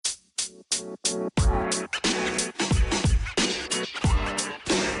Alright,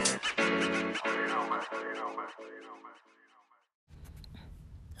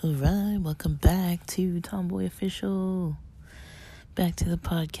 welcome back to Tomboy Official. Back to the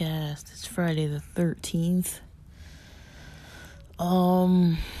podcast. It's Friday the 13th.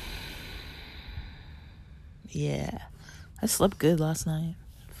 Yeah. I slept good last night,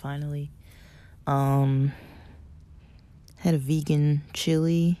 finally. Had a vegan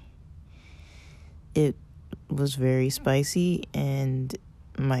chili. It was very spicy and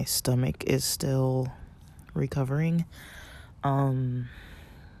my stomach is still recovering.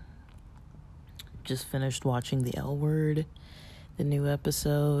 Just finished watching The L Word, the new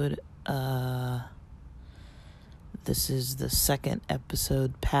episode. This is the second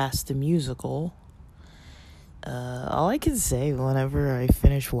episode past the musical. All I can say whenever I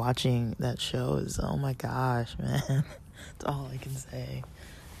finish watching that show is, oh my gosh, man. That's all I can say.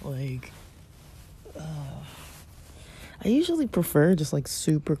 I usually prefer just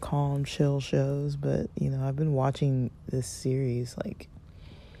super calm, chill shows, but I've been watching this series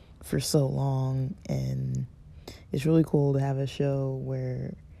for so long, and it's really cool to have a show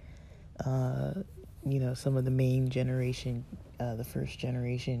where some of the main generation, the first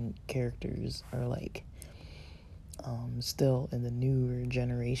generation characters are still in the newer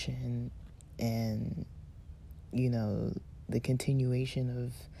generation, and the continuation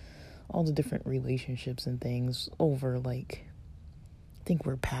of all the different relationships and things over I think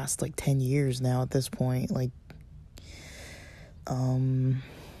we're past 10 years now at this point,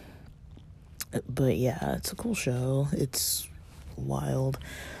 but yeah, it's a cool show. It's wild.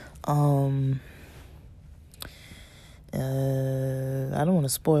 I don't want to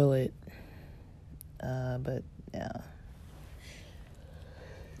spoil it, but yeah.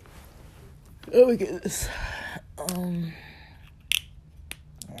 Oh my goodness. Alright.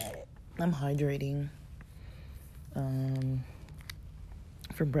 I'm hydrating.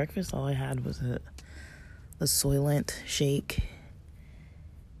 For breakfast, all I had was a Soylent shake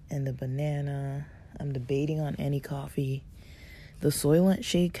and a banana. I'm debating on any coffee. The Soylent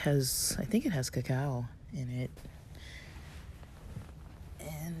shake I think it has cacao in it.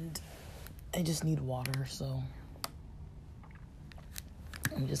 And I just need water, so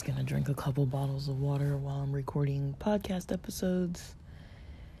I'm just gonna drink a couple bottles of water while I'm recording podcast episodes.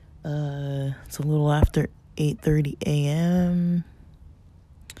 It's a little after 8:30 a.m.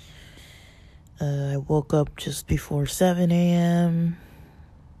 I woke up just before 7 a.m.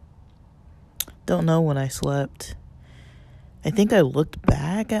 Don't know when I slept. I think I looked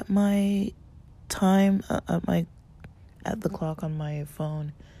back at my time at the clock on my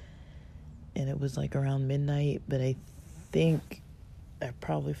phone, and it was around midnight, but I think I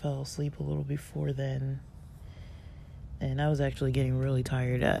probably fell asleep a little before then. And I was actually getting really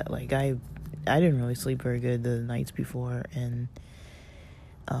tired. I didn't really sleep very good the nights before, and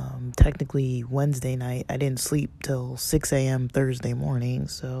technically Wednesday night I didn't sleep till 6 a.m. Thursday morning,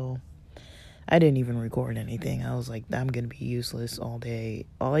 so I didn't even record anything. I was like, I'm gonna be useless all day.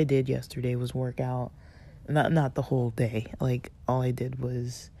 All I did yesterday was work out. Not the whole day. All I did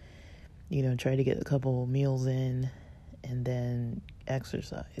was, try to get a couple meals in and then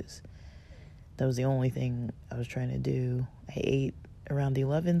exercise. That was the only thing I was trying to do. I ate around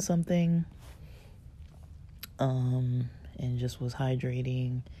 11 something, and just was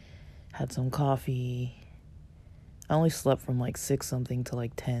hydrating, had some coffee. I only slept from 6 something to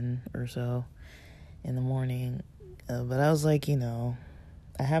 10 or so in the morning, but I was I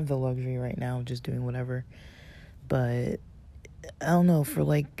have the luxury right now of just doing whatever, but I don't know, for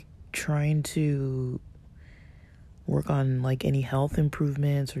trying to work on any health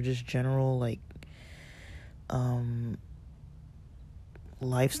improvements or just general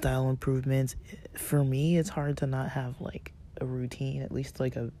lifestyle improvements. For me, it's hard to not have a routine, at least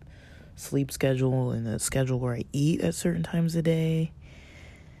a sleep schedule and a schedule where I eat at certain times a day.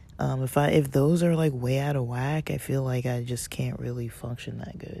 If those are way out of whack, I feel I just can't really function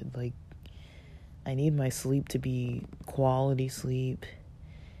that good. I need my sleep to be quality sleep.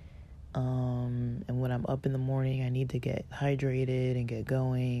 And when I'm up in the morning, I need to get hydrated and get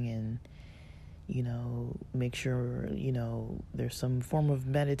going, and make sure there's some form of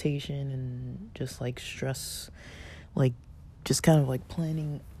meditation and just stress, just kind of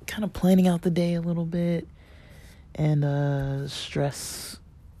planning out the day a little bit, and stress,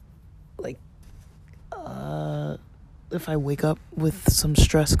 if I wake up with some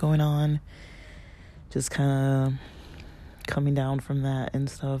stress going on, just kind of coming down from that and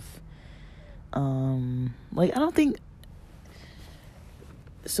stuff. I don't think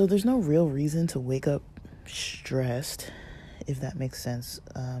so. There's no real reason to wake up stressed. if that makes sense,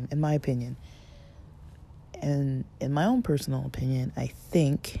 in my opinion. And in my own personal opinion, I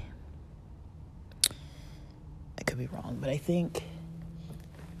think, I could be wrong, but I think,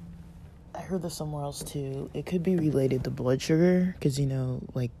 I heard this somewhere else too, it could be related to blood sugar, because,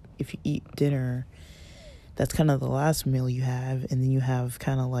 like, if you eat dinner, that's kind of the last meal you have, and then you have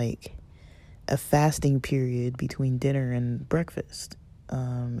kind of like a fasting period between dinner and breakfast.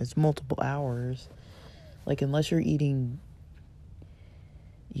 It's multiple hours. Like, unless you're eating,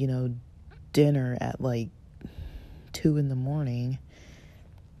 dinner at like 2 a.m,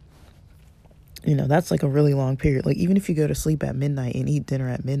 that's like a really long period. Like, even if you go to sleep at midnight and eat dinner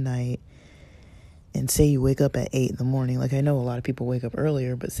at midnight, and say you wake up at 8 a.m, like, I know a lot of people wake up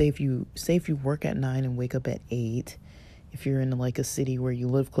earlier, but say if you work at 9 and wake up at 8, if you're in like a city where you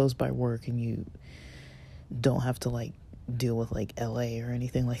live close by work and you don't have to like deal with like LA or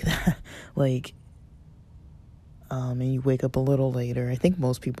anything like that, like, and you wake up a little later. I think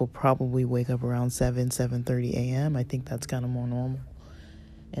most people probably wake up around 7:30 a.m. I think that's kind of more normal.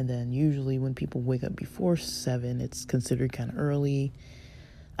 And then usually when people wake up before 7, it's considered kind of early.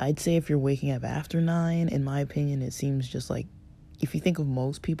 I'd say if you're waking up after 9, in my opinion, it seems just like, if you think of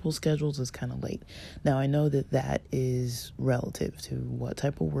most people's schedules, it's kind of late. Now, I know that is relative to what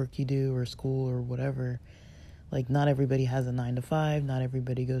type of work you do or school or whatever. Like, not everybody has a 9 to 5. Not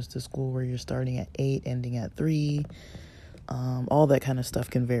everybody goes to school where you're starting at 8, ending at 3. All that kind of stuff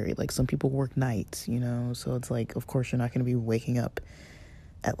can vary. Like, some people work nights, so it's like, of course, you're not going to be waking up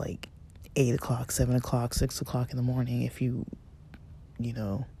at like 8 o'clock, 7 o'clock, 6 o'clock in the morning if you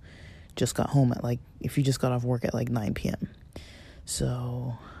just got home at like, if you just got off work at like 9 p.m.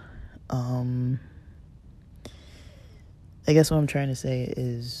 So, I guess what I'm trying to say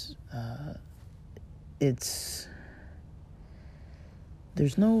is,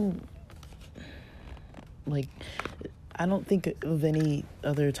 there's no, like, I don't think of any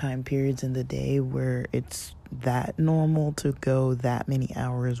other time periods in the day where it's that normal to go that many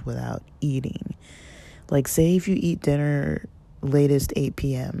hours without eating. Like, say if you eat dinner latest 8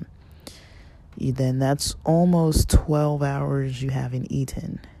 p.m., then that's almost 12 hours you haven't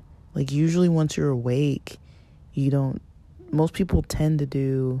eaten. Like, usually once you're awake, most people tend to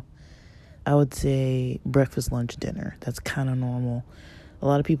do, I would say, breakfast, lunch, dinner. That's kind of normal. A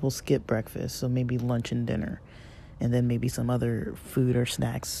lot of people skip breakfast, so maybe lunch and dinner, and then maybe some other food or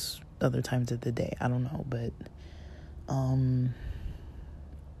snacks other times of the day. I don't know, but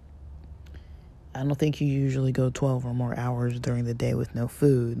I don't think you usually go 12 or more hours during the day with no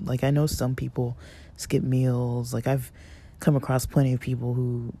food. Like, I know some people skip meals. Like, I've come across plenty of people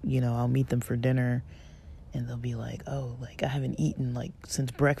who, I'll meet them for dinner and they'll be like, oh, like, I haven't eaten like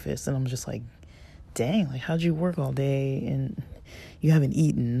since breakfast. And I'm just like, dang, like, how'd you work all day and you haven't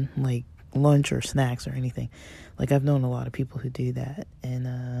eaten like lunch or snacks or anything? Like, I've known a lot of people who do that, and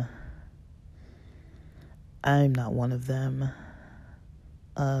I'm not one of them.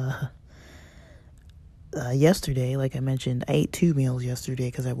 Yesterday, like I mentioned, I ate 2 meals yesterday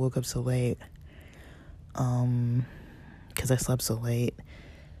because I woke up so late. Because I slept so late.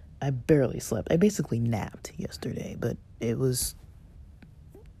 I barely slept. I basically napped yesterday, but it was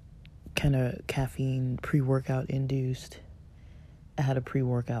kind of caffeine pre-workout induced. I had a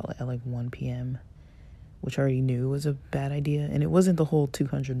pre-workout at like 1 p.m., which I already knew was a bad idea. And it wasn't the whole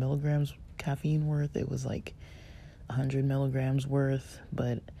 200 milligrams caffeine worth. It was like 100 milligrams worth.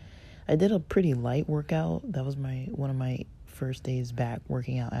 But I did a pretty light workout. That was one of my first days back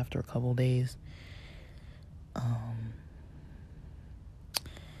working out after a couple days.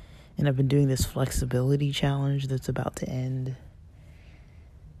 And I've been doing this flexibility challenge that's about to end.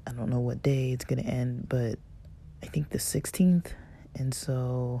 I don't know what day it's going to end, but I think the 16th. And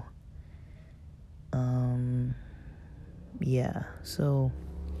so, yeah. So,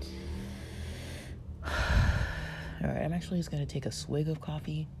 all right, I'm actually just going to take a swig of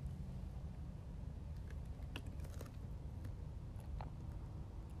coffee.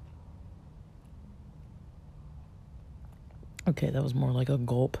 Okay, that was more like a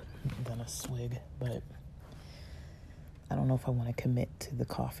gulp than a swig, but I don't know if I want to commit to the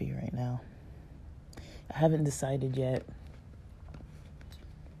coffee right now. I haven't decided yet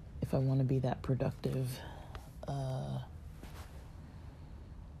if I want to be that productive.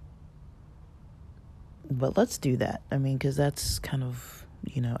 But let's do that. I mean, because that's kind of,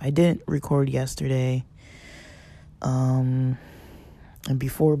 I didn't record yesterday. And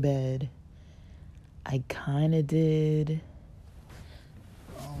before bed, I kind of did.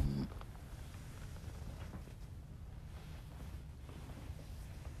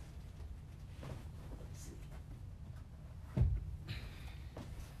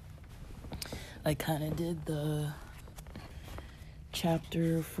 I kind of did the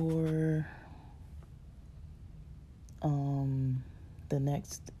chapter for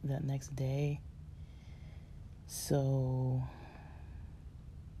that next day. So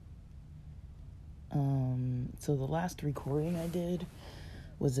so the last recording I did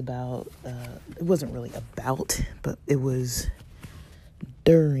was about it wasn't really about, but it was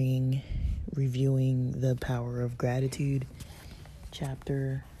during reviewing the Power of Gratitude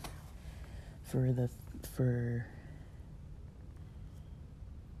chapter for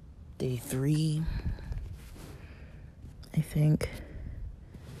day 3, I think.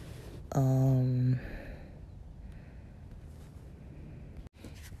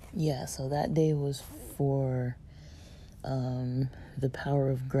 Yeah, so that day was for the Power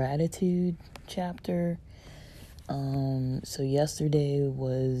of Gratitude chapter. So yesterday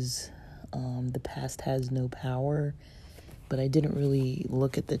was The Past Has No Power, but I didn't really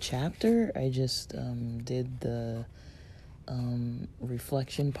look at the chapter. I just did the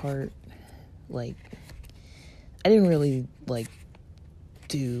reflection part. Like, I didn't really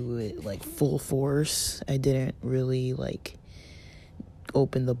do it full force. I didn't really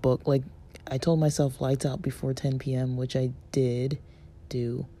open the book. I told myself lights out before 10 p.m., which I did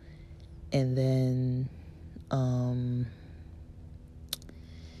do. And then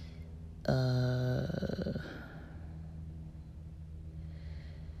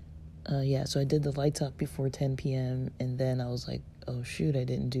so I did the lights out before 10 p.m. and then I was like, oh shoot, I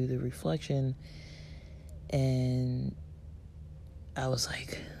didn't do the reflection. And I was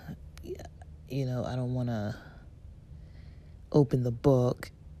like, I don't want to open the book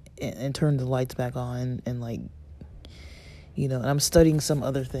and turn the lights back on and and I'm studying some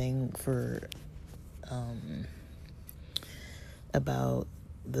other thing for about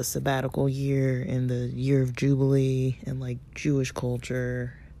the sabbatical year and the year of Jubilee and Jewish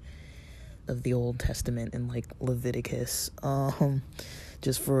culture of the Old Testament and Leviticus,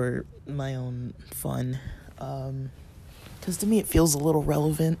 just for my own fun, because to me it feels a little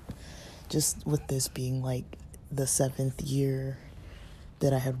relevant, just with this being the 7th year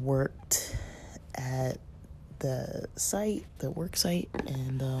that I had worked at the work site,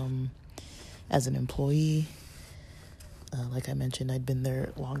 and as an employee. Like I mentioned, I'd been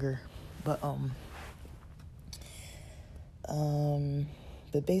there longer, but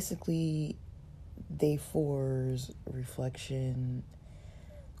basically, day 4's reflection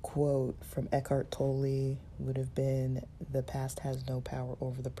quote from Eckhart Tolle would have been, "The past has no power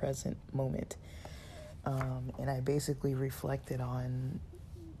over the present moment." And I basically reflected on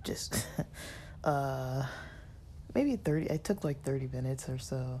just maybe 30. I took 30 minutes or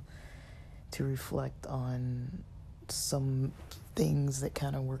so to reflect on some things that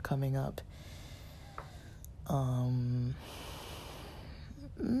kind of were coming up.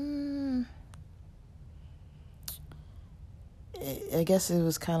 I guess it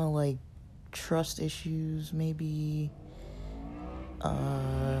was kind of trust issues, maybe.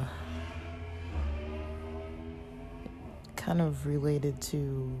 Kind of related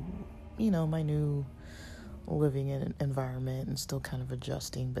to, my new living in environment and still kind of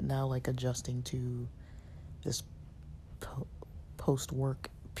adjusting, but now adjusting to this post-work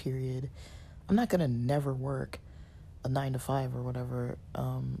period. I'm not gonna never work a 9 to 5 or whatever,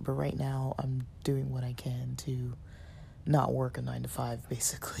 but right now I'm doing what I can to not work a 9 to 5,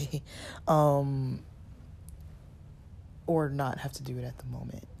 basically, or not have to do it at the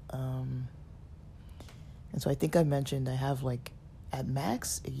moment. And so I think I mentioned I have at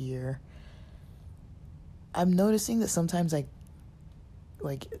max a year. I'm noticing that sometimes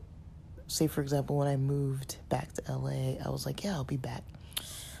say for example, when I moved back to LA, I was yeah, I'll be back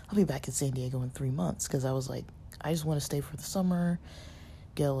in San Diego in 3 months, because I was I just want to stay for the summer,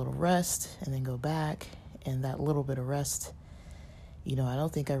 get a little rest, and then go back. And that little bit of rest, I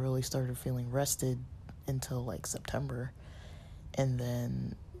don't think I really started feeling rested until September. And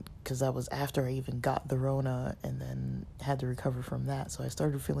then, because that was after I even got the Rona and then had to recover from that, so I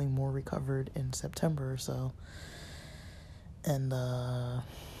started feeling more recovered in September or so. And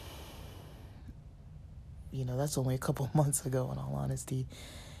that's only a couple months ago, in all honesty.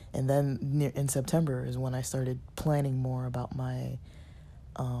 And then in September is when I started planning more about my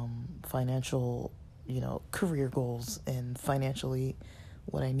financial, career goals and financially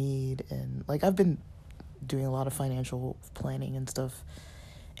what I need. And I've been doing a lot of financial planning and stuff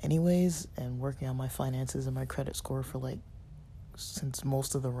anyways, and working on my finances and my credit score for since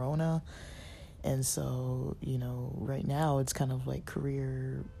most of the Rona. And so, right now it's kind of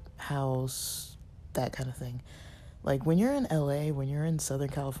career, house, that kind of thing. When you're in LA, when you're in Southern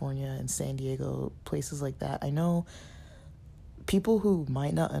California and San Diego, places like that, I know people who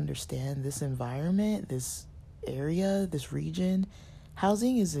might not understand this environment, this area, this region,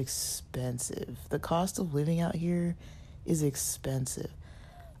 housing is expensive. The cost of living out here is expensive.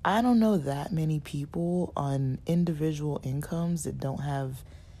 I don't know that many people on individual incomes that don't have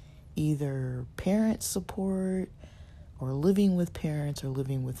either parent support or living with parents or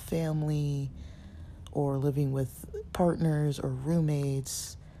living with family or living with partners or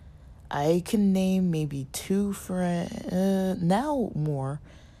roommates. I can name maybe 2 friends, now more.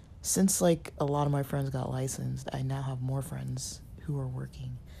 Since like a lot of my friends got licensed, I now have more friends who are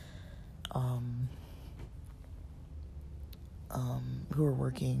working. Who are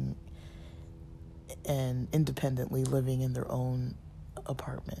working and independently living in their own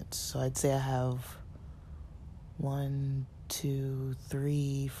apartments. So I'd say I have 1, 2,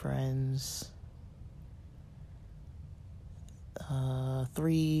 3 friends,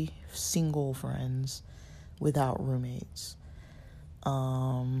 3 single friends without roommates.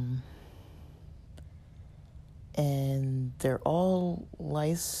 And they're all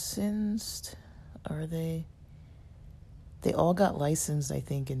licensed, are they? They all got licensed, I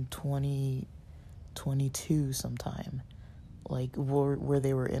think, in 2022 sometime. Like, where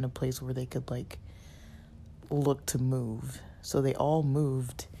they were in a place where they could, like, look to move. So they all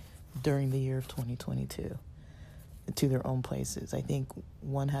moved during the year of 2022 to their own places. I think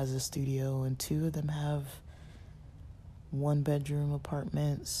one has a studio and 2 of them have 1-bedroom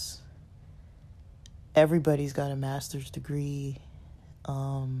apartments. Everybody's got a master's degree.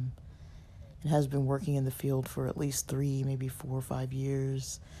 And has been working in the field for at least 3, maybe 4 or 5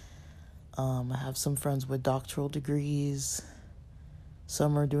 years. I have some friends with doctoral degrees.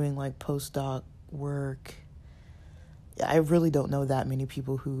 Some are doing like postdoc work. I really don't know that many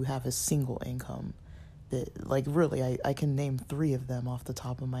people who have a single income. That, like, really, I can name 3 of them off the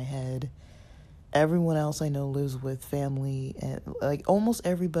top of my head. Everyone else I know lives with family, and like almost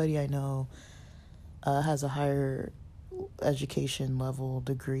everybody I know has a higher education level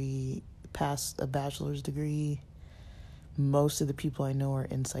degree, past a bachelor's degree. Most of the people I know are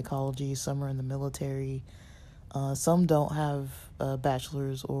in psychology. Some are in the military. Some don't have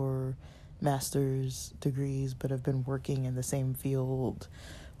bachelor's or master's degrees, but have been working in the same field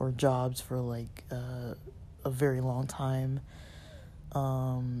or jobs for like a very long time,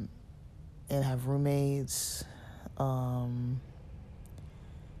 and have roommates.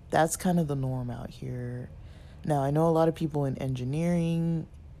 That's kind of the norm out here. Now, I know a lot of people in engineering.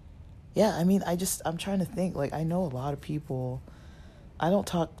 Yeah, I mean, I'm trying to think. Like, I know a lot of people. I don't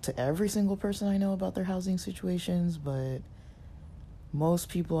talk to every single person I know about their housing situations, but most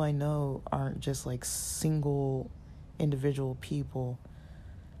people I know aren't just like single individual people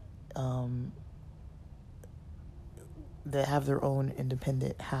that have their own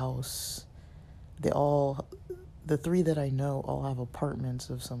independent house. The 3 that I know all have apartments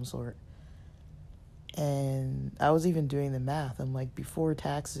of some sort. And I was even doing the math. I'm like, before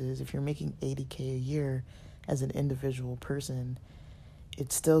taxes, if you're making $80K a year as an individual person,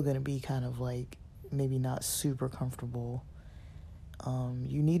 it's still going to be kind of like maybe not super comfortable.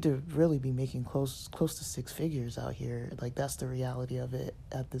 You need to really be making close to 6 figures out here. Like, that's the reality of it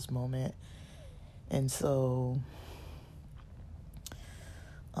at this moment. And so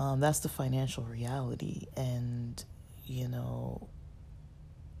that's the financial reality. And, you know,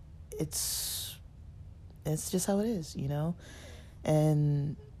 it's just how it is, you know?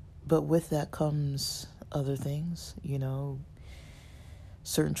 But with that comes other things, you know,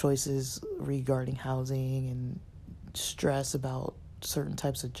 certain choices regarding housing and stress about certain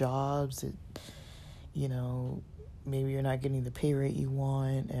types of jobs that, you know, maybe you're not getting the pay rate you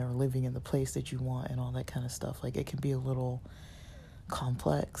want or living in the place that you want and all that kind of stuff. Like, it can be a little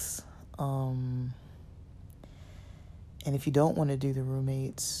complex. And if you don't want to do the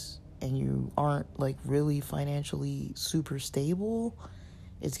roommates and you aren't like really financially super stable,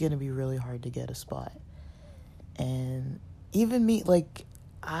 it's going to be really hard to get a spot. And even me, like,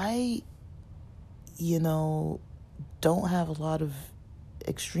 I, you know, don't have a lot of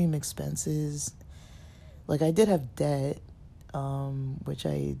extreme expenses. Like, I did have debt, which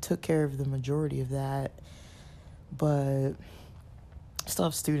I took care of the majority of that, but I still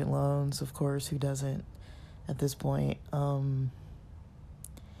have student loans, of course. Who doesn't at this point?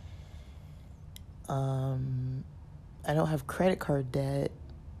 I don't have credit card debt.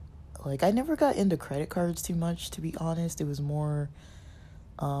 Like, I never got into credit cards too much, to be honest. It was more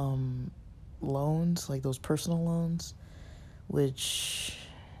loans, like those personal loans, which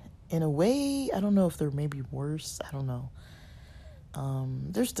in a way, I don't know if they're maybe worse. I don't know.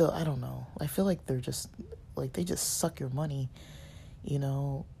 They're still, I don't know. I feel like they're just, like, they just suck your money, you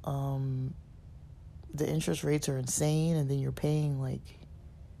know? The interest rates are insane, and then you're paying, like,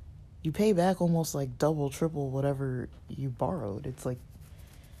 you pay back almost like double, triple whatever you borrowed. It's like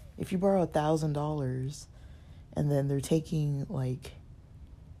if you borrow $1,000 and then they're taking like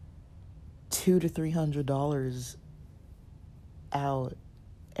 $200 to $300 out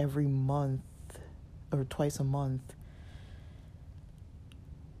every month or twice a month,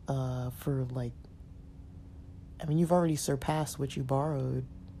 for like, I mean, you've already surpassed what you borrowed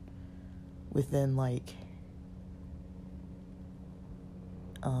within like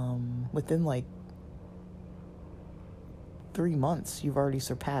 3 months. You've already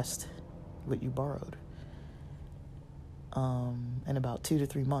surpassed what you borrowed. In about 2 to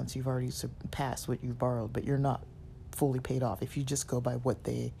 3 months, you've already surpassed what you've borrowed, but you're not fully paid off if you just go by what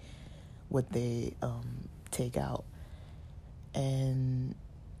they take out. And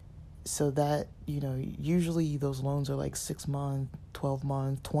so that, usually those loans are like 6 month, 12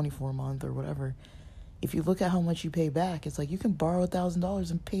 month, 24 month, or whatever. If you look at how much you pay back, it's like you can borrow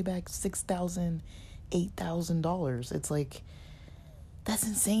 $1,000 and pay back $6,000, $8,000. It's like, that's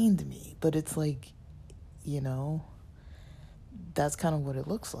insane to me. But it's like, that's kind of what it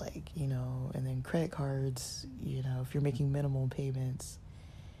looks like, and then credit cards, if you're making minimal payments,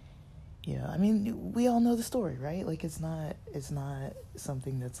 I mean, we all know the story, right? Like, it's not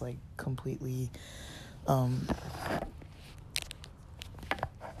something that's like completely,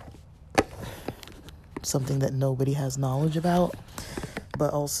 something that nobody has knowledge about.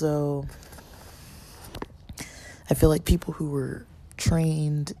 But also, I feel like people who were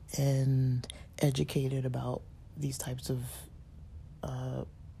trained and educated about these types of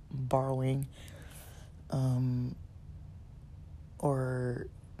borrowing, or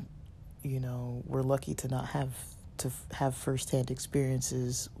we're lucky to not have firsthand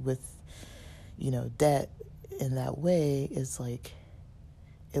experiences with debt in that way, is like,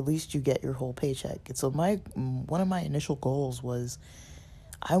 at least you get your whole paycheck. And so one of my initial goals was,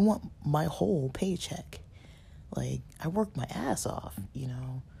 I want my whole paycheck. Like, I worked my ass off,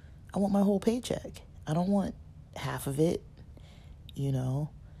 I want my whole paycheck. I don't want half of it,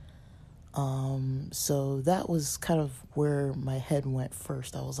 so that was kind of where my head went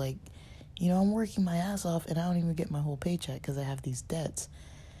first. I was like, I'm working my ass off and I don't even get my whole paycheck because I have these debts.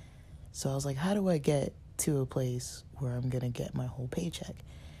 So I was like, how do I get to a place where I'm going to get my whole paycheck?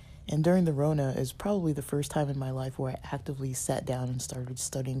 And during the Rona is probably the first time in my life where I actively sat down and started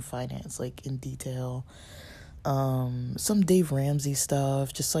studying finance, like, in detail. Some Dave Ramsey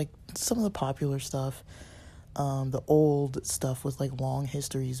stuff, just like some of the popular stuff. The old stuff with like long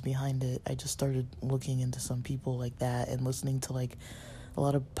histories behind it. I just started looking into some people like that and listening to like a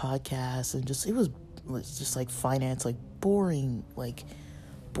lot of podcasts, and just, it was just like finance, like boring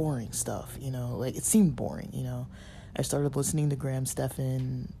stuff, like it seemed boring, I started listening to Graham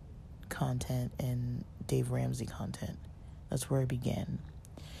Stephan content and Dave Ramsey content. That's where I began.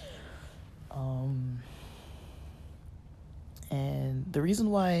 And the reason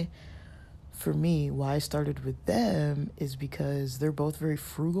why I started with them is because they're both very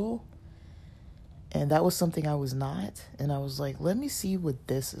frugal. And that was something I was not. And I was like, let me see what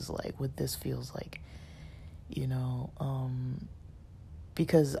this is like, what this feels like,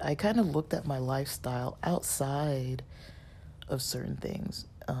 because I kind of looked at my lifestyle outside of certain things,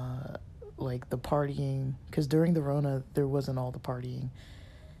 like the partying, because during the Rona, there wasn't all the partying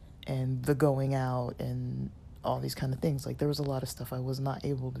and the going out and all these kind of things. Like, there was a lot of stuff I was not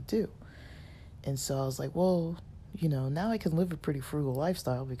able to do. And so I was like, well, now I can live a pretty frugal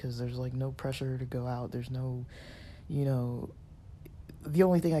lifestyle because there's like no pressure to go out. There's no, the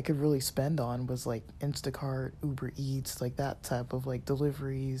only thing I could really spend on was like Instacart, Uber Eats, like that type of like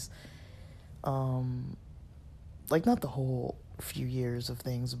deliveries. Like, not the whole few years of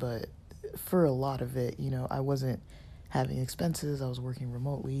things, but for a lot of it, I wasn't having expenses. I was working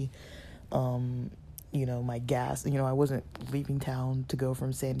remotely. My gas, I wasn't leaving town to go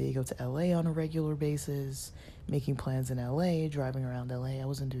from San Diego to LA on a regular basis, making plans in LA, driving around LA. I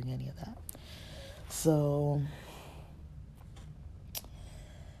wasn't doing any of that. So,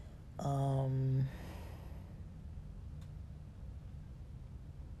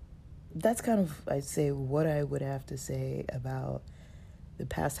 that's kind of, I'd say, what I would have to say about the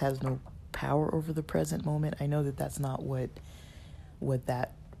past has no power over the present moment. I know that that's not what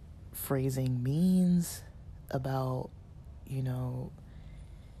that phrasing means about,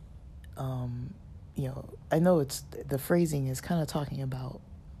 I know it's, the phrasing is kind of talking about,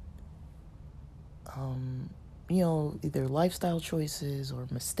 either lifestyle choices or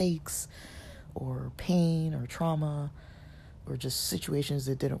mistakes or pain or trauma or just situations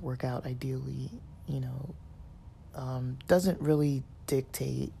that didn't work out ideally, doesn't really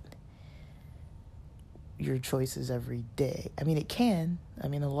dictate your choices every day. I mean, it can. I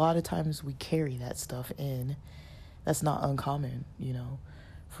mean, a lot of times we carry that stuff in. That's not uncommon,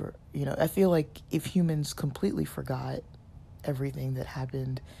 I feel like if humans completely forgot everything that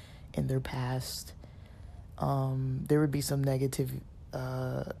happened in their past, there would be some negative,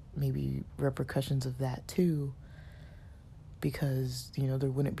 maybe repercussions of that too, because, there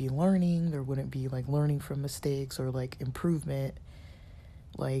wouldn't be learning, there wouldn't be, like, learning from mistakes or, like, improvement.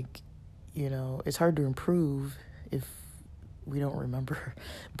 Like, it's hard to improve if we don't remember,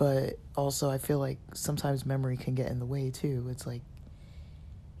 but also I feel like sometimes memory can get in the way too. It's like,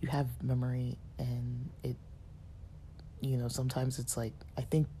 you have memory and it, sometimes it's like, I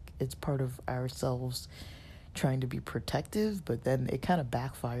think it's part of ourselves trying to be protective, but then it kind of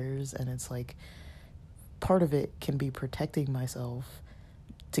backfires, and it's like, part of it can be protecting myself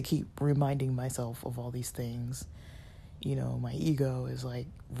to keep reminding myself of all these things. My ego is like,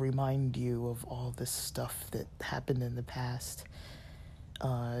 remind you of all this stuff that happened in the past.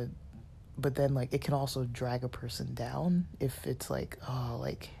 But then, like, it can also drag a person down if it's like,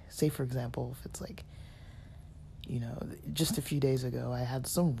 say for example, if it's like, just a few days ago, I had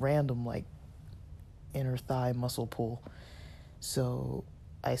some random, like, inner thigh muscle pull. So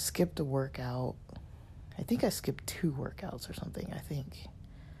I skipped a workout. I think I skipped 2 workouts or something, I think.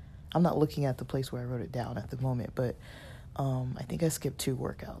 I'm not looking at the place where I wrote it down at the moment, but I think I skipped 2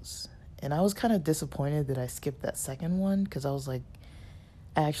 workouts. And I was kind of disappointed that I skipped that second one, because I was like,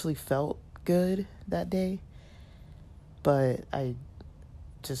 I actually felt good that day, but I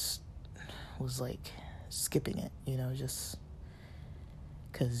just was like skipping it, just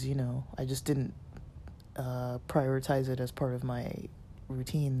because, I just didn't prioritize it as part of my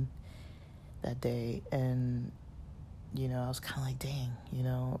routine that day. And, I was kind of like, dang,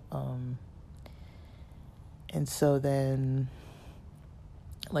 and so then,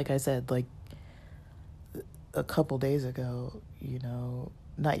 like I said, like a couple days ago,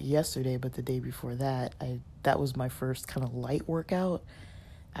 not yesterday, but the day before that, that was my first kind of light workout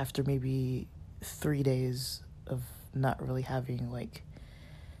after maybe 3 days of not really having, like,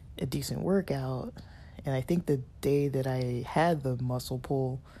 a decent workout. And I think the day that I had the muscle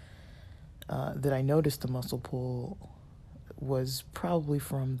pull, that I noticed the muscle pull, was probably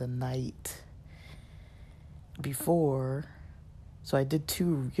from the night before. So I did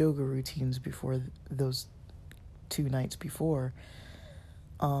 2 yoga routines before those 2 nights before.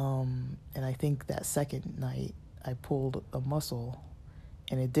 And I think that second night I pulled a muscle,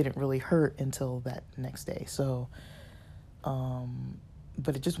 and it didn't really hurt until that next day. So,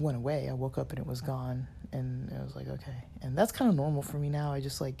 but it just went away. I woke up and it was gone, and I was like, okay. And that's kind of normal for me now. I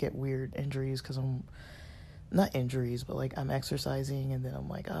just, like, get weird injuries because not injuries, but, like, I'm exercising, and then I'm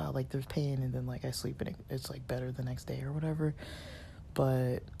like, like, there's pain, and then, like, I sleep, and it's, like, better the next day or whatever.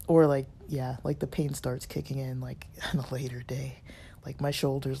 But, or, like, yeah, like, the pain starts kicking in, like, on a later day. Like, my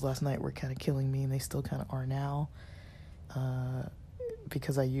shoulders last night were kind of killing me, and they still kind of are now,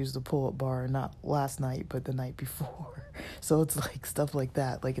 because I used the pull-up bar not last night, but the night before. So it's, like, stuff like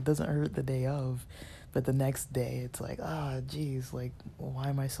that. Like, it doesn't hurt the day of, but the next day, it's like, geez, like, why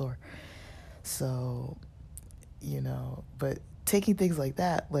am I sore? So, but taking things like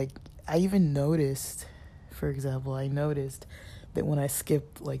that, like, I even noticed, for example, that when I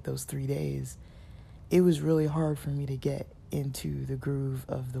skipped, like, those 3 days, it was really hard for me to get into the groove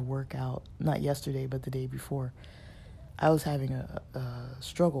of the workout, not yesterday, but the day before. I was having a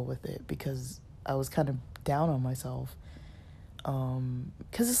struggle with it because I was kind of down on myself.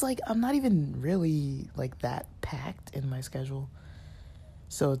 Because it's like, I'm not even really, like, that packed in my schedule.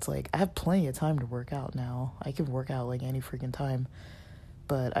 So it's like, I have plenty of time to work out now. I can work out, like, any freaking time.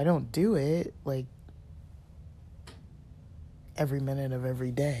 But I don't do it, like, every minute of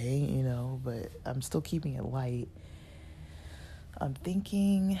every day, but I'm still keeping it light. I'm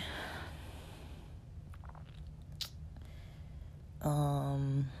thinking, I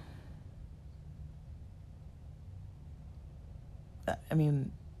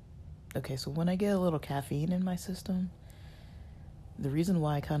mean, okay, so when I get a little caffeine in my system, the reason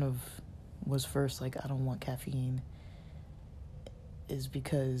why I kind of was first like, I don't want caffeine, is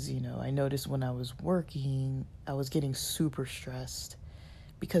because, I noticed when I was working, I was getting super stressed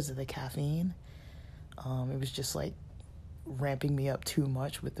because of the caffeine. It was just, like, ramping me up too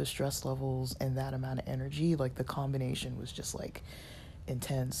much with the stress levels and that amount of energy. Like, the combination was just, like,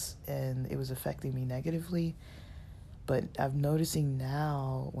 intense, and it was affecting me negatively. But I'm noticing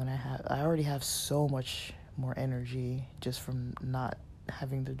now when I already have so much more energy just from not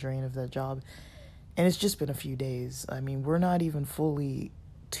having the drain of that job. And it's just been a few days. I mean, we're not even fully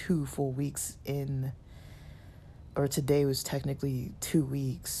 2 full weeks in, or today was technically 2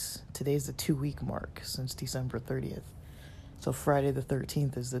 weeks. Today's the 2-week mark since December 30th. So Friday the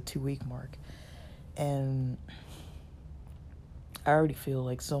 13th is the 2-week mark. And I already feel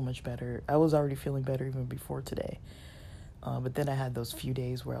like so much better. I was already feeling better even before today. But then I had those few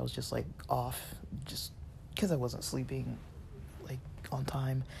days where I was just like off, just because I wasn't sleeping like on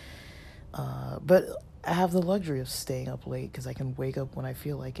time. But I have the luxury of staying up late because I can wake up when I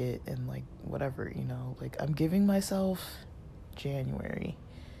feel like it and like whatever, like I'm giving myself January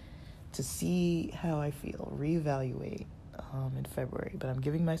to see how I feel, reevaluate in February. But I'm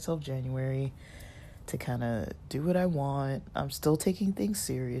giving myself January to kind of do what I want. I'm still taking things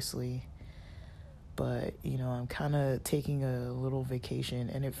seriously, but I'm kind of taking a little vacation,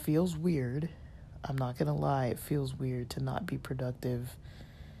 and it feels weird. I'm not gonna lie, it feels weird to not be productive.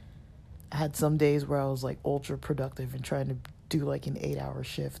 I had some days where I was like ultra productive and trying to do like an 8-hour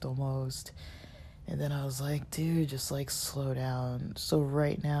shift almost, and then I was like, dude, just like slow down. So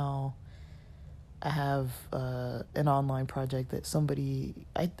right now I have an online project that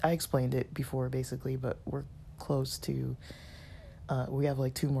I explained it before basically, but we're close to, we have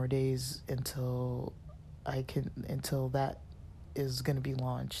like 2 more days until that is going to be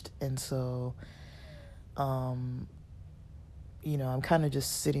launched. And so, I'm kind of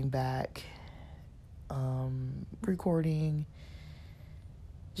just sitting back, recording,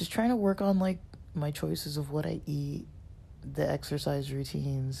 just trying to work on like my choices of what I eat, the exercise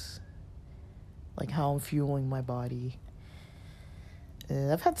routines, like how I'm fueling my body.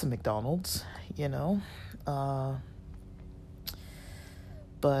 And I've had some McDonald's,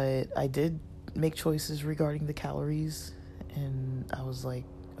 but I did make choices regarding the calories, and I was like,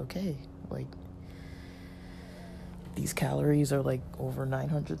 okay, like these calories are like over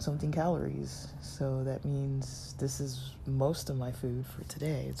 900 something calories, so that means this is most of my food for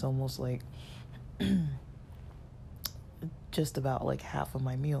today. It's almost like just about like half of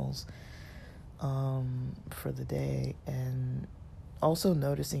my meals for the day. And also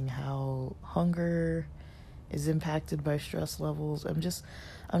noticing how hunger is impacted by stress levels. I'm just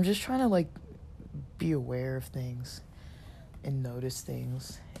trying to like be aware of things and notice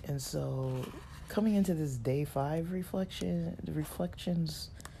things. And so coming into this day 5 reflections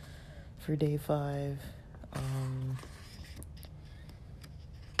for day 5, I'm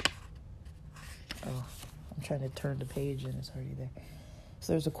trying to turn the page and it's already there.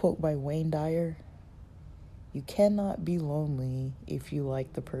 So there's a quote by Wayne Dyer: "You cannot be lonely if you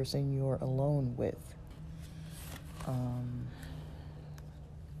like the person you're alone with."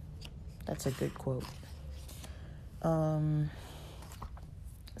 That's a good quote.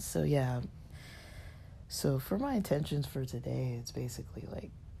 So yeah. So for my intentions for today, it's basically like,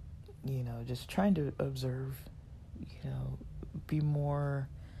 just trying to observe, be more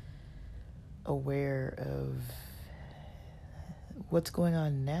aware of what's going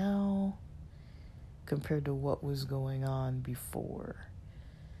on now compared to what was going on before.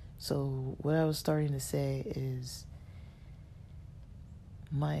 So what I was starting to say is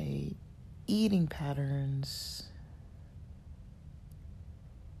my eating patterns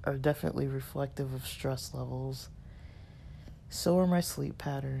are definitely reflective of stress levels. So are my sleep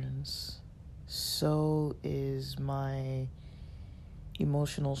patterns. So is my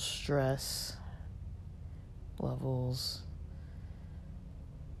emotional stress levels.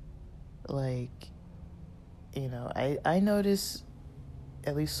 Like, I notice,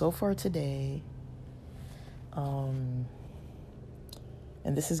 at least so far today, and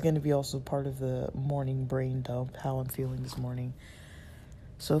this is going to be also part of the morning brain dump, how I'm feeling this morning.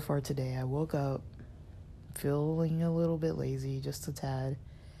 So far today, I woke up feeling a little bit lazy, just a tad.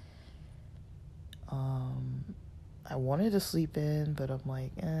 I wanted to sleep in, but I'm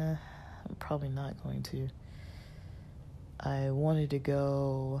like, I'm probably not going to. I wanted to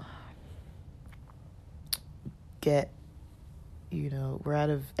go get, we're out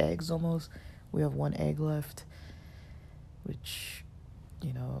of eggs almost. We have 1 egg left, which,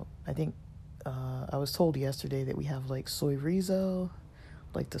 I think, I was told yesterday that we have like soy rizo,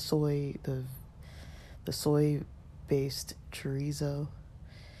 like the soy-based chorizo.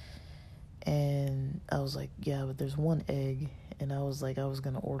 And I was like, yeah, but there's 1 egg. And I was like, I was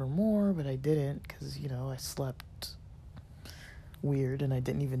going to order more, but I didn't because, I slept weird and I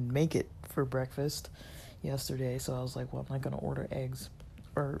didn't even make it for breakfast yesterday. So I was like, well, I'm not going to order eggs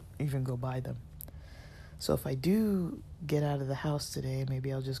or even go buy them. So if I do get out of the house today,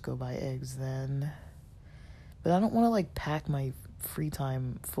 maybe I'll just go buy eggs then. But I don't want to like pack my free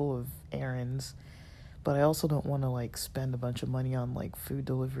time full of errands. But I also don't want to like spend a bunch of money on like food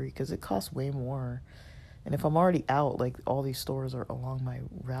delivery because it costs way more. And if I'm already out, like all these stores are along my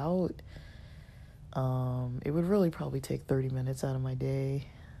route, it would really probably take 30 minutes out of my day.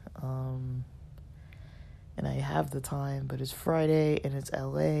 And I have the time, but it's Friday and it's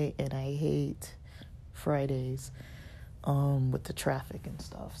LA and I hate Fridays. with the traffic and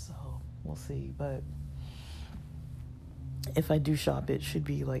stuff. So we'll see. But if I do shop, it should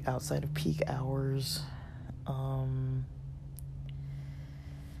be like outside of peak hours.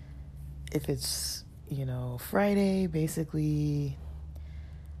 If it's, Friday, basically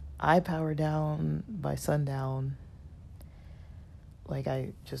I power down by sundown. Like,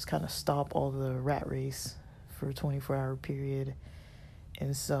 I just kind of stop all the rat race for a 24-hour period.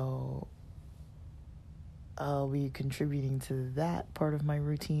 And so I'll be contributing to that part of my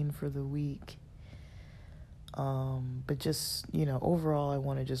routine for the week. But just, overall, I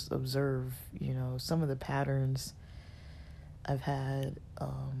want to just observe, some of the patterns I've had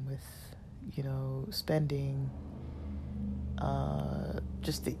with, spending.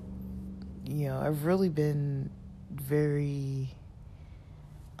 Just the, I've really been very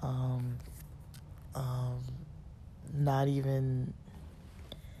not even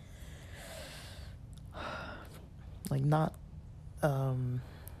like not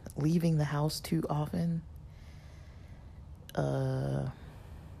leaving the house too often. But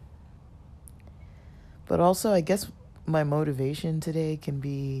also, I guess my motivation today can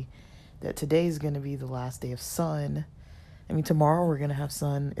be that today's going to be the last day of sun. I mean, tomorrow we're going to have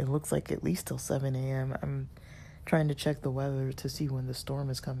sun. It looks like at least till 7 a.m. I'm trying to check the weather to see when the storm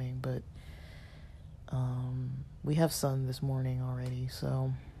is coming, but we have sun this morning already,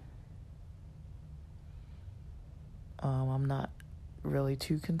 so I'm not really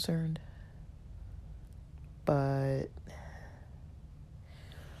too concerned. But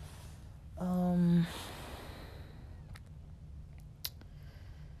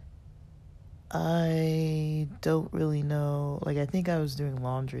I don't really know. Like, I think I was doing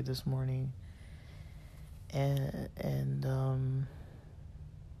laundry this morning, and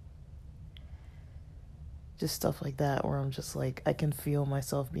just stuff like that, where I'm just like, I can feel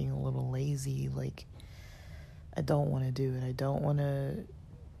myself being a little lazy. Like, I don't want to do it. I don't want to,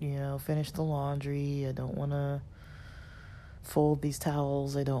 finish the laundry. I don't want to fold these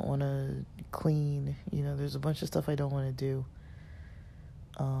towels. I don't want to clean. There's a bunch of stuff I don't want to do.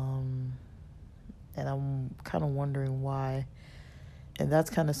 And I'm kind of wondering why. And that's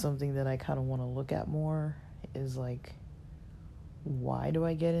kind of something that I kind of want to look at more, is like, why do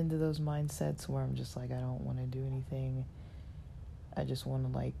I get into those mindsets where I'm just like, I don't want to do anything. I just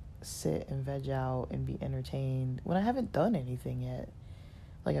want to like sit and veg out and be entertained when I haven't done anything yet.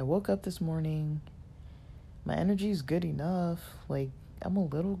 Like, I woke up this morning, my energy is good enough. Like, I'm a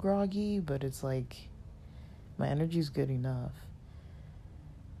little groggy, but it's like, my energy is good enough.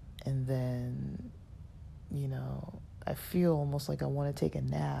 And then, I feel almost like I want to take a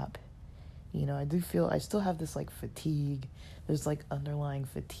nap. I do feel, I still have this like fatigue. There's like underlying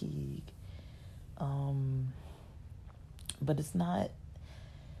fatigue. But it's not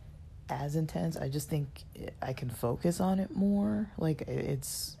as intense. I just think I can focus on it more. Like,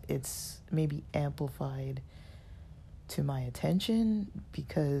 it's maybe amplified to my attention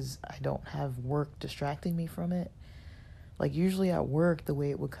because I don't have work distracting me from it. Like, usually at work, the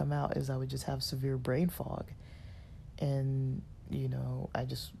way it would come out is I would just have severe brain fog. And, I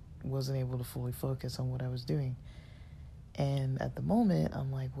just wasn't able to fully focus on what I was doing. And at the moment,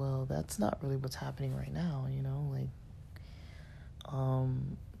 I'm like, well, that's not really what's happening right now,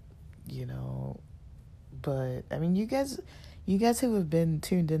 but I mean, you guys who have been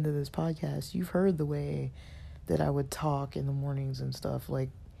tuned into this podcast, you've heard the way that I would talk in the mornings and stuff. Like,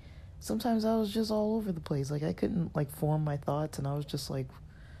 sometimes I was just all over the place. Like, I couldn't like form my thoughts, and I was just like,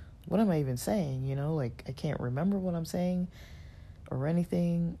 what am I even saying? Like, I can't remember what I'm saying or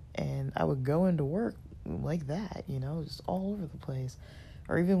anything. And I would go into work like that, just all over the place.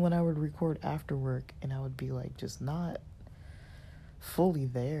 Or even when I would record after work, and I would be like, just not fully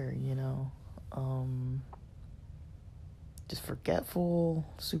there, just forgetful,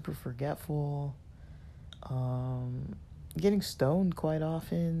 super forgetful, getting stoned quite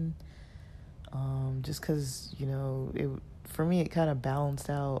often, just because, for me, it kind of balanced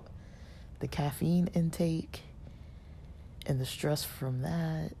out the caffeine intake and the stress from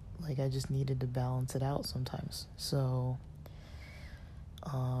that. Like, I just needed to balance it out sometimes. So,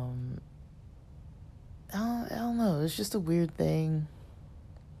 I don't know. It's just a weird thing.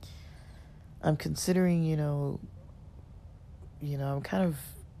 I'm considering, I'm kind of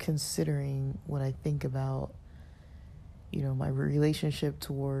considering when I think about, my relationship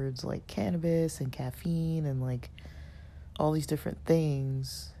towards like cannabis and caffeine and like all these different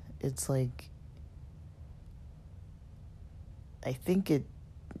things. It's like, I think it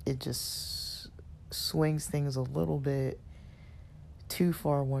just swings things a little bit too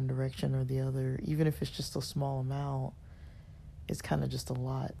far one direction or the other. Even if it's just a small amount, it's kind of just a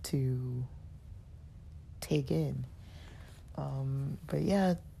lot to take in. But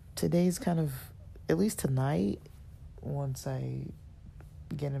yeah, today's kind of, at least tonight, once I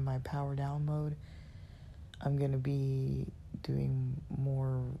get in my power down mode, I'm going to be doing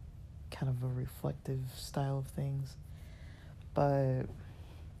more kind of a reflective style of things. But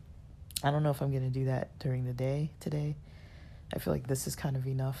I don't know if I'm going to do that during the day today. I feel like this is kind of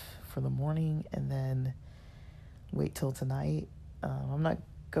enough for the morning, and then wait till tonight. I'm not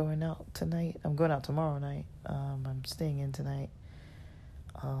going out tonight. I'm going out tomorrow night. I'm staying in tonight.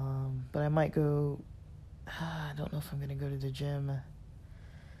 But I might go. I don't know if I'm going to go to the gym.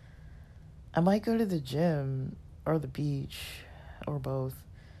 I might go to the gym or the beach or both,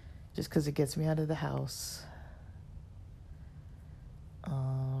 just because it gets me out of the house.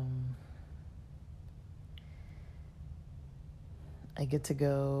 I get to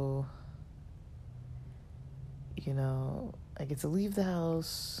go, I get to leave the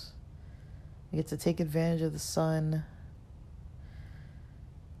house. I get to take advantage of the sun.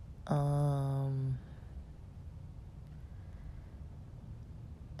 I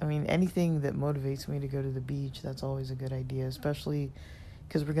mean, anything that motivates me to go to the beach, that's always a good idea, especially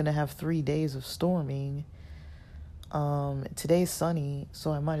because we're going to have 3 days of storming. Today's sunny,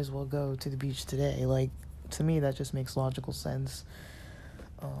 so I might as well go to the beach today. Like, to me, that just makes logical sense.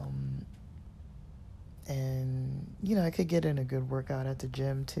 And, I could get in a good workout at the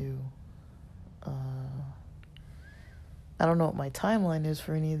gym, too. I don't know what my timeline is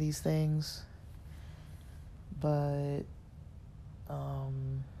for any of these things, but,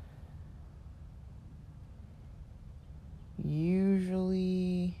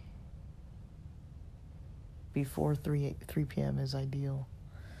 usually before 3 p.m. is ideal.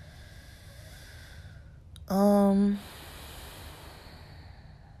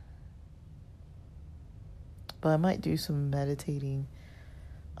 But I might do some meditating.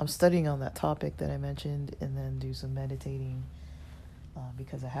 I'm studying on that topic that I mentioned, and then do some meditating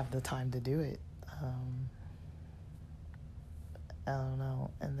because I have the time to do it. I don't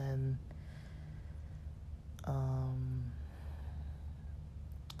know. And then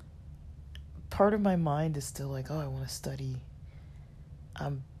part of my mind is still like, oh, I want to study.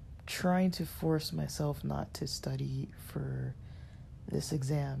 I'm trying to force myself not to study for this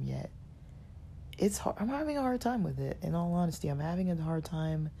exam yet. It's hard. I'm having a hard time with it. In all honesty, I'm having a hard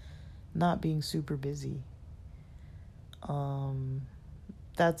time not being super busy.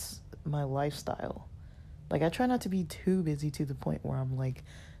 That's my lifestyle. Like, I try not to be too busy to the point where I'm like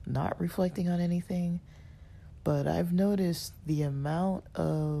not reflecting on anything. But I've noticed the amount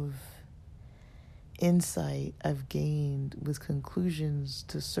of insight I've gained with conclusions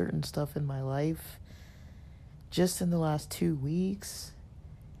to certain stuff in my life just in the last 2 weeks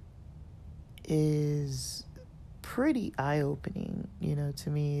is pretty eye-opening, to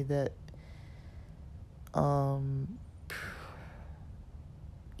me, that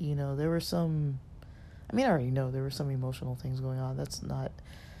there were some, I already know there were some emotional things going on. That's not,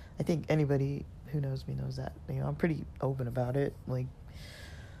 I think anybody who knows me knows that, I'm pretty open about it, like,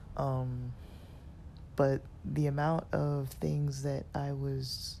 but the amount of things that I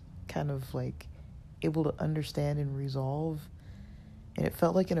was kind of like able to understand and resolve, and it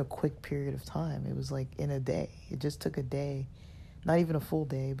felt like in a quick period of time. It was like in a day. It just took a day, not even a full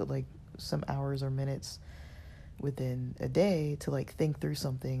day, but like some hours or minutes within a day to like think through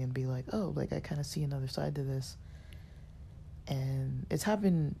something and be like, oh, like I kind of see another side to this. And it's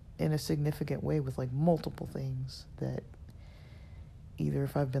happened in a significant way with like multiple things that either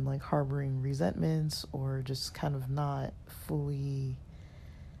if I've been like harboring resentments or just kind of not fully,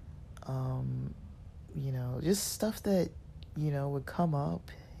 just stuff that, would come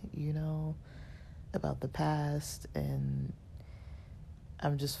up, about the past, and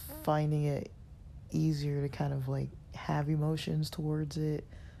I'm just finding it easier to kind of like have emotions towards it,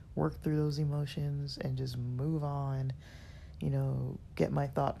 work through those emotions, and just move on, get my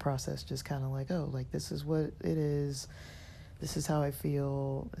thought process just kind of like, oh, like this is what it is, this is how I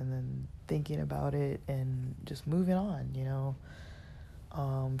feel, and then thinking about it and just moving on,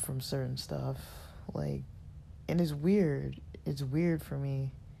 from certain stuff. Like, and it's weird for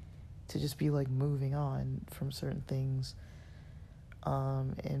me to just be like moving on from certain things.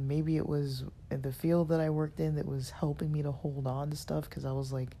 And maybe it was the field that I worked in that was helping me to hold on to stuff, because I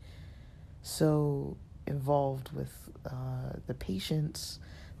was like so involved with the patients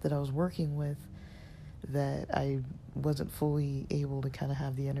that I was working with that I wasn't fully able to kind of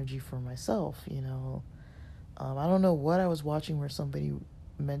have the energy for myself, I don't know what I was watching where somebody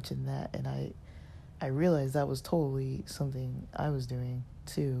mentioned that, and I realized that was totally something I was doing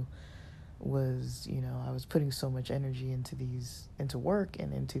too. Was, I was putting so much energy into work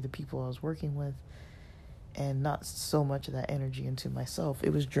and into the people I was working with, and not so much of that energy into myself.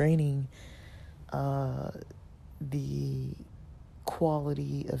 It was draining the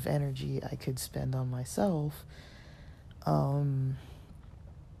quality of energy I could spend on myself, to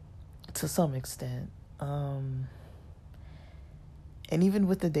some extent. And even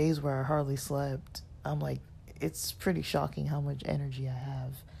with the days where I hardly slept, I'm like, it's pretty shocking how much energy I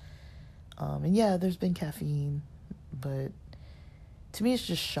have. And yeah, there's been caffeine, but to me, it's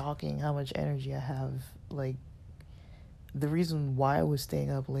just shocking how much energy I have. Like, the reason why I was staying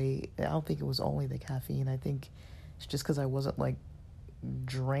up late, I don't think it was only the caffeine. I think it's just because I wasn't, like,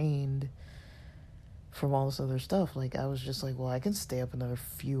 drained from all this other stuff. Like, I was just like, well, I can stay up another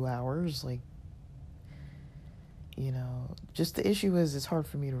few hours. Like, just the issue is it's hard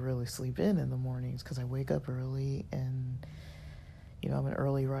for me to really sleep in the mornings because I wake up early and, I'm an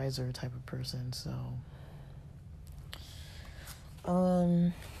early riser type of person. So,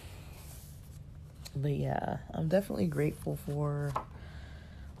 but yeah, I'm definitely grateful for,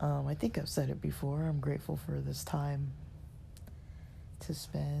 I think I've said it before, I'm grateful for this time to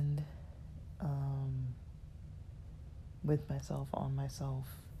spend, with myself, on myself.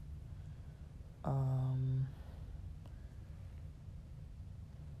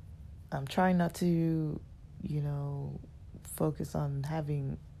 I'm trying not to, focus on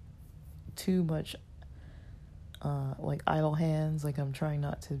having too much, like, idle hands. Like, I'm trying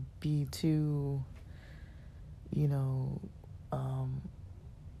not to be too,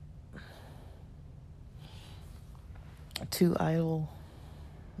 too idle.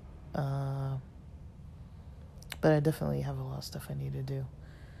 But I definitely have a lot of stuff I need to do.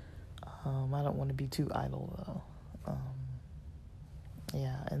 I don't want to be too idle, though.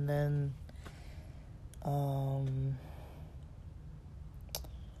 Yeah, and then,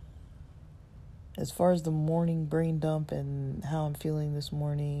 as far as the morning brain dump and how I'm feeling this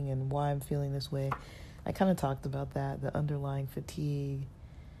morning and why I'm feeling this way, I kind of talked about that, the underlying fatigue.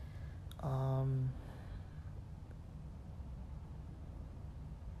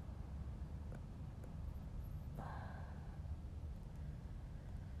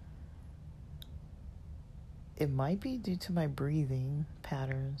 It might be due to my breathing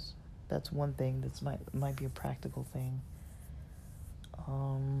patterns. That's one thing that's might be a practical thing.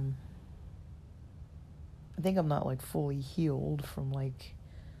 I think I'm not, like, fully healed from, like,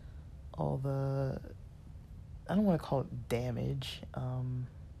 all the, I don't want to call it damage.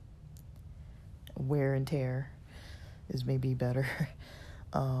 Wear and tear is maybe better.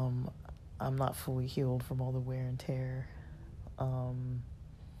 I'm not fully healed from all the wear and tear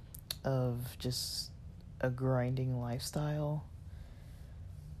of just a grinding lifestyle.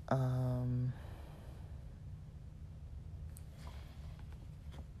 And,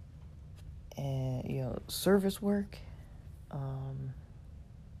 service work,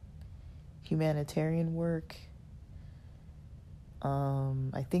 humanitarian work.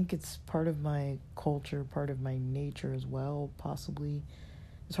 I think it's part of my culture, part of my nature as well, possibly.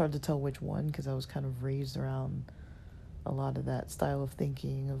 It's hard to tell which one because I was kind of raised around a lot of that style of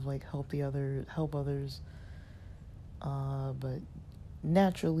thinking of, like, help others. But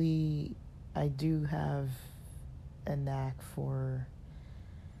naturally, I do have a knack for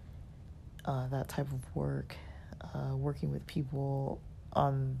that type of work, working with people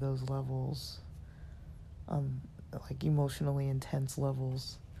on those levels, like emotionally intense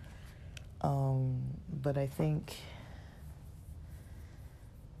levels. But I think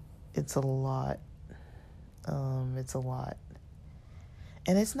it's a lot. It's a lot.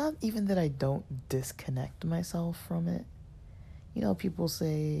 And it's not even that I don't disconnect myself from it. People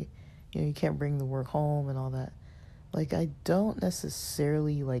say, you can't bring the work home and all that. Like, I don't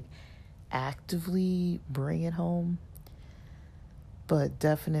necessarily, like, actively bring it home. But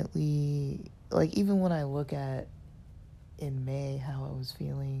definitely, like, even when I look at in May how I was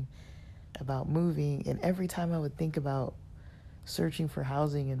feeling about moving, and every time I would think about searching for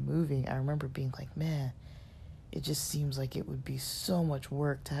housing and moving, I remember being like, man, it just seems like it would be so much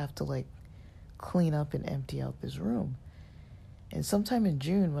work to have to, like, clean up and empty out this room. And sometime in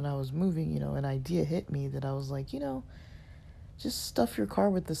June when I was moving, an idea hit me that I was like, just stuff your car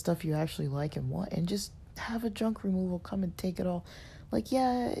with the stuff you actually like and want, and just have a junk removal come and take it all. Like,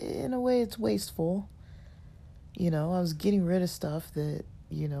 yeah, in a way it's wasteful. I was getting rid of stuff that,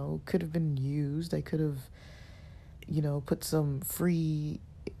 could have been used. I could have, put some free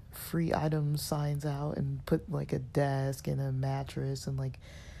item signs out and put, like, a desk and a mattress and, like,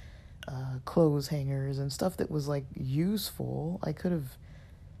 clothes hangers and stuff that was, like, useful. I could have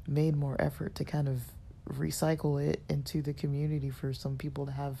made more effort to kind of recycle it into the community for some people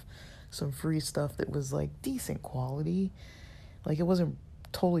to have some free stuff that was, like, decent quality. Like, it wasn't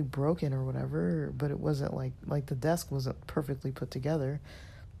totally broken or whatever, but it wasn't like the desk wasn't perfectly put together,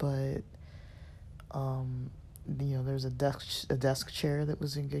 but there's a desk chair that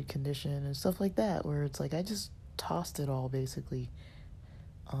was in good condition and stuff like that, where it's like I just tossed it all basically.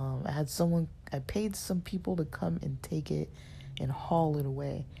 I paid some people to come and take it and haul it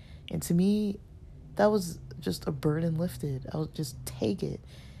away, and to me, that was just a burden lifted. I would just take it,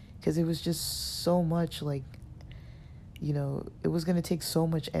 because it was just so much, like, it was going to take so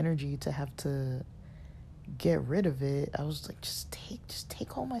much energy to have to get rid of it. I was like, just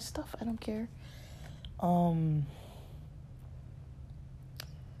take all my stuff. I don't care.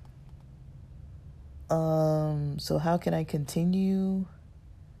 So how can I continue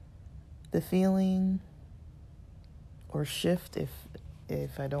the feeling or shift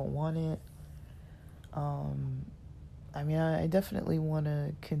if I don't want it? I definitely want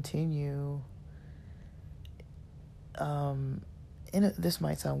to continue. This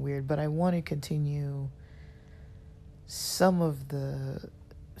might sound weird, but I want to continue some of the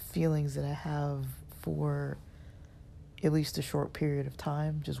feelings that I have for at least a short period of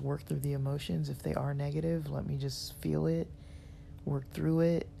time. Just work through the emotions. If they are negative, let me just feel it, work through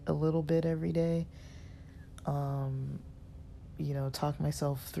it a little bit every day. Talk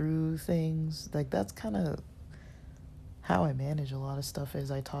myself through things. Like, that's kind of how I manage a lot of stuff,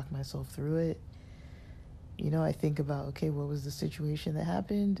 is I talk myself through it. I think about, okay, what was the situation that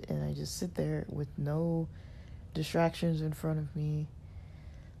happened? And I just sit there with no distractions in front of me.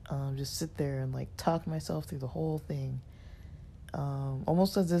 Just sit there and like talk myself through the whole thing.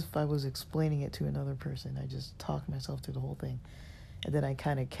 Almost as if I was explaining it to another person. I just talk myself through the whole thing. And then I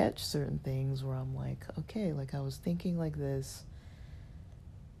kind of catch certain things where I'm like, okay, like I was thinking like this,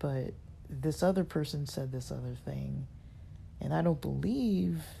 but this other person said this other thing, and I don't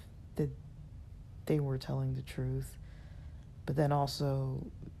believe that they were telling the truth. But then also,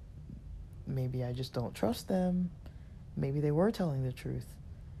 maybe I just don't trust them. Maybe they were telling the truth.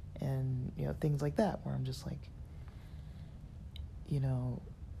 And, things like that, where I'm just like,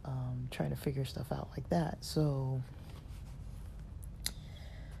 trying to figure stuff out like that. So,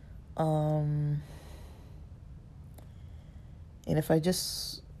 and if I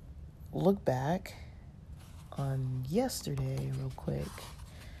just look back on yesterday real quick,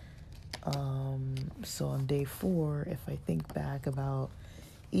 so on day 4, if I think back about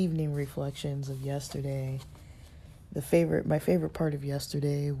evening reflections of yesterday, my favorite part of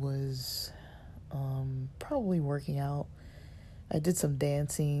yesterday was probably working out. I did some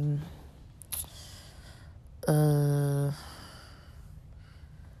dancing. It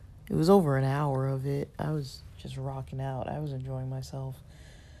was over an hour of it. I was just rocking out. I was enjoying myself.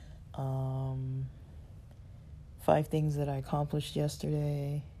 5 things that I accomplished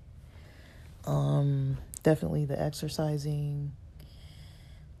yesterday. Definitely the exercising.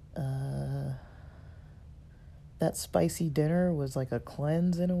 That spicy dinner was like a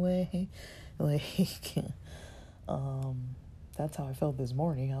cleanse in a way. Like, that's how I felt this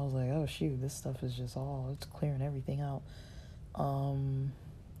morning. I was like, oh shoot, this stuff is just it's clearing everything out.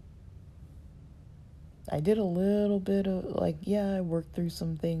 I did a little bit of I worked through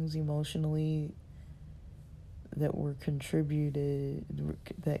some things emotionally that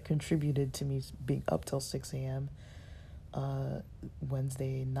contributed to me being up till 6 a.m.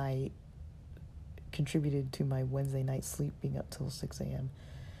 Wednesday night, contributed to my Wednesday night sleep being up till 6 a.m.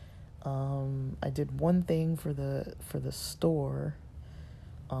 I did one thing for the store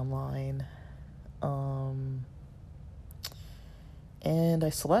online, and I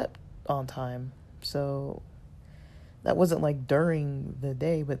slept on time. So that wasn't like during the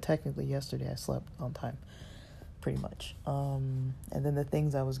day, but technically yesterday I slept on time, pretty much. And then the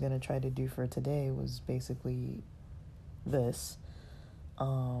things I was going to try to do for today was basically this.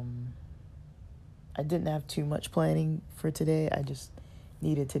 I didn't have too much planning for today. I just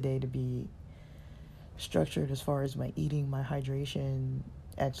needed today to be structured as far as my eating, my hydration,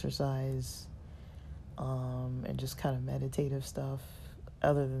 exercise, and just kind of meditative stuff.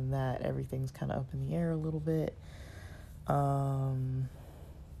 Other than that, everything's kind of up in the air a little bit. And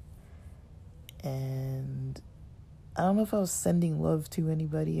I don't know if I was sending love to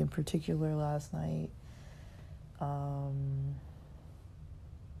anybody in particular last night.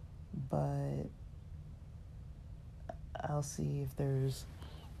 But I'll see if there's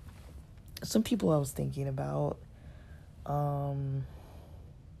some people I was thinking about.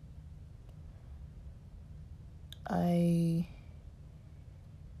 I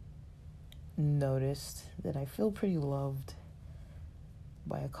noticed that I feel pretty loved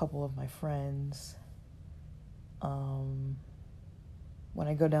by a couple of my friends. When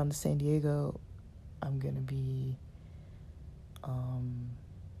I go down to San Diego, I'm going to be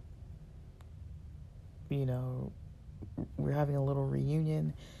you know, we're having a little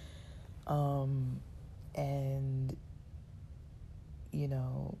reunion. And, you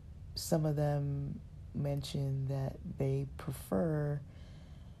know, some of them mentioned that they prefer,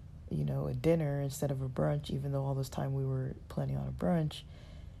 you know, a dinner instead of a brunch, even though all this time we were planning on a brunch.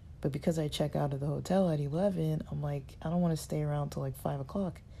 But because I check out of the hotel at 11, I'm like, I don't want to stay around till like 5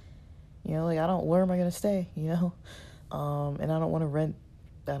 o'clock. You know, like, where am I going to stay, you know? And I don't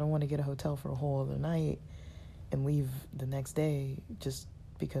want to get a hotel for a whole other night and leave the next day just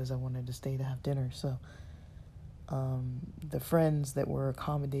because I wanted to stay to have dinner. So, the friends that were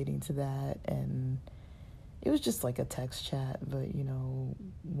accommodating to that, and it was just like a text chat, but, you know,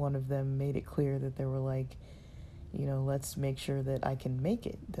 one of them made it clear that they were like, you know, let's make sure that I can make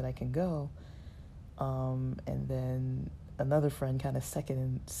it, that I can go. And then another friend kind of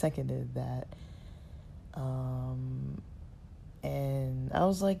seconded that. And I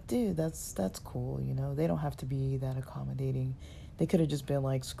was like, dude, that's cool, you know. They don't have to be that accommodating. They could have just been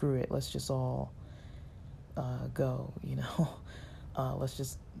like, screw it, let's just all go, you know. Let's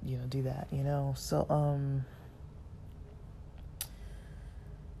just, you know, do that, you know. So,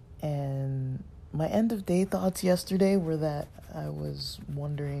 and my end of day thoughts yesterday were that I was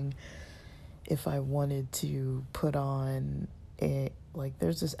wondering if I wanted to put on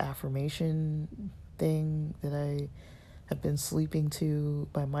there's this affirmation thing that I have been sleeping to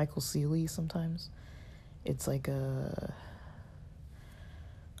by Michael Seeley sometimes. It's like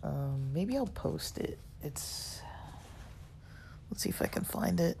maybe I'll post it. Let's see if I can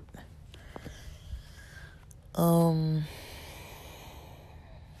find it.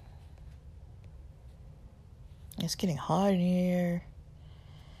 It's getting hot in here.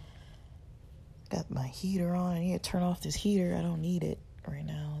 Got my heater on. I need to turn off this heater. I don't need it right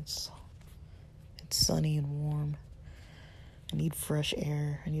now. It's sunny and warm. I need fresh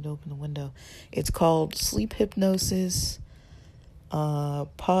air. I need to open the window. It's called Sleep Hypnosis,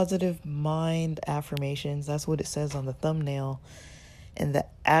 Positive Mind Affirmations. That's what it says on the thumbnail. And the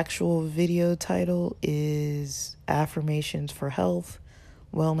actual video title is Affirmations for Health,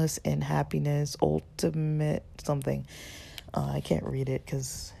 Wellness, and Happiness, Ultimate something. I can't read it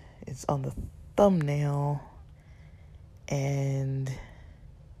because it's on the thumbnail. And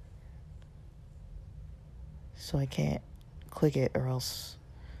so I can't click it, or else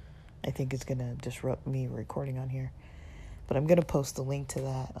I think it's going to disrupt me recording on here. But I'm going to post the link to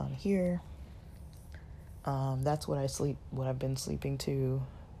that on here. That's what I've been sleeping to.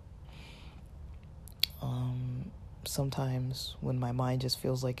 Sometimes when my mind just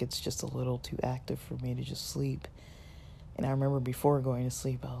feels like it's just a little too active for me to just sleep. And I remember before going to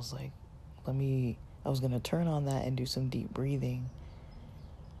sleep, I was like, I was going to turn on that and do some deep breathing.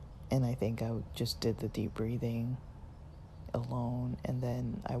 And I think I just did the deep breathing alone. And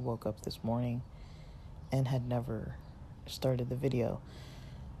then I woke up this morning and had never started the video.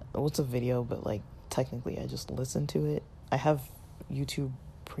 What's a video? But like, technically I just listened to it. I have YouTube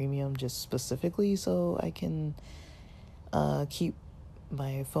Premium just specifically so I can keep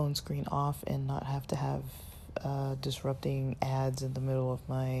my phone screen off and not have to have disrupting ads in the middle of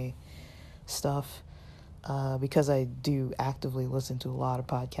my stuff, because I do actively listen to a lot of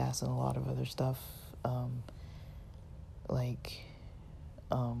podcasts and a lot of other stuff,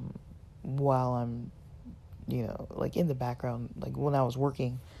 while I'm, you know, like in the background. Like when I was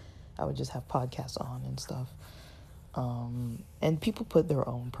working, I would just have podcasts on and stuff. And people put their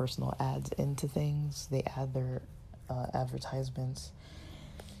own personal ads into things. They add their advertisements.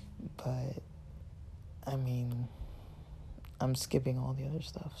 But, I mean, I'm skipping all the other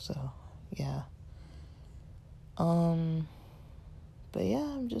stuff, so, yeah. But yeah,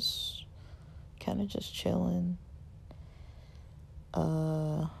 I'm just kind of just chilling.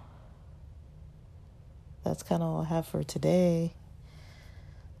 That's kind of all I have for today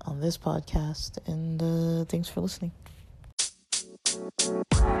on this podcast, and thanks for listening.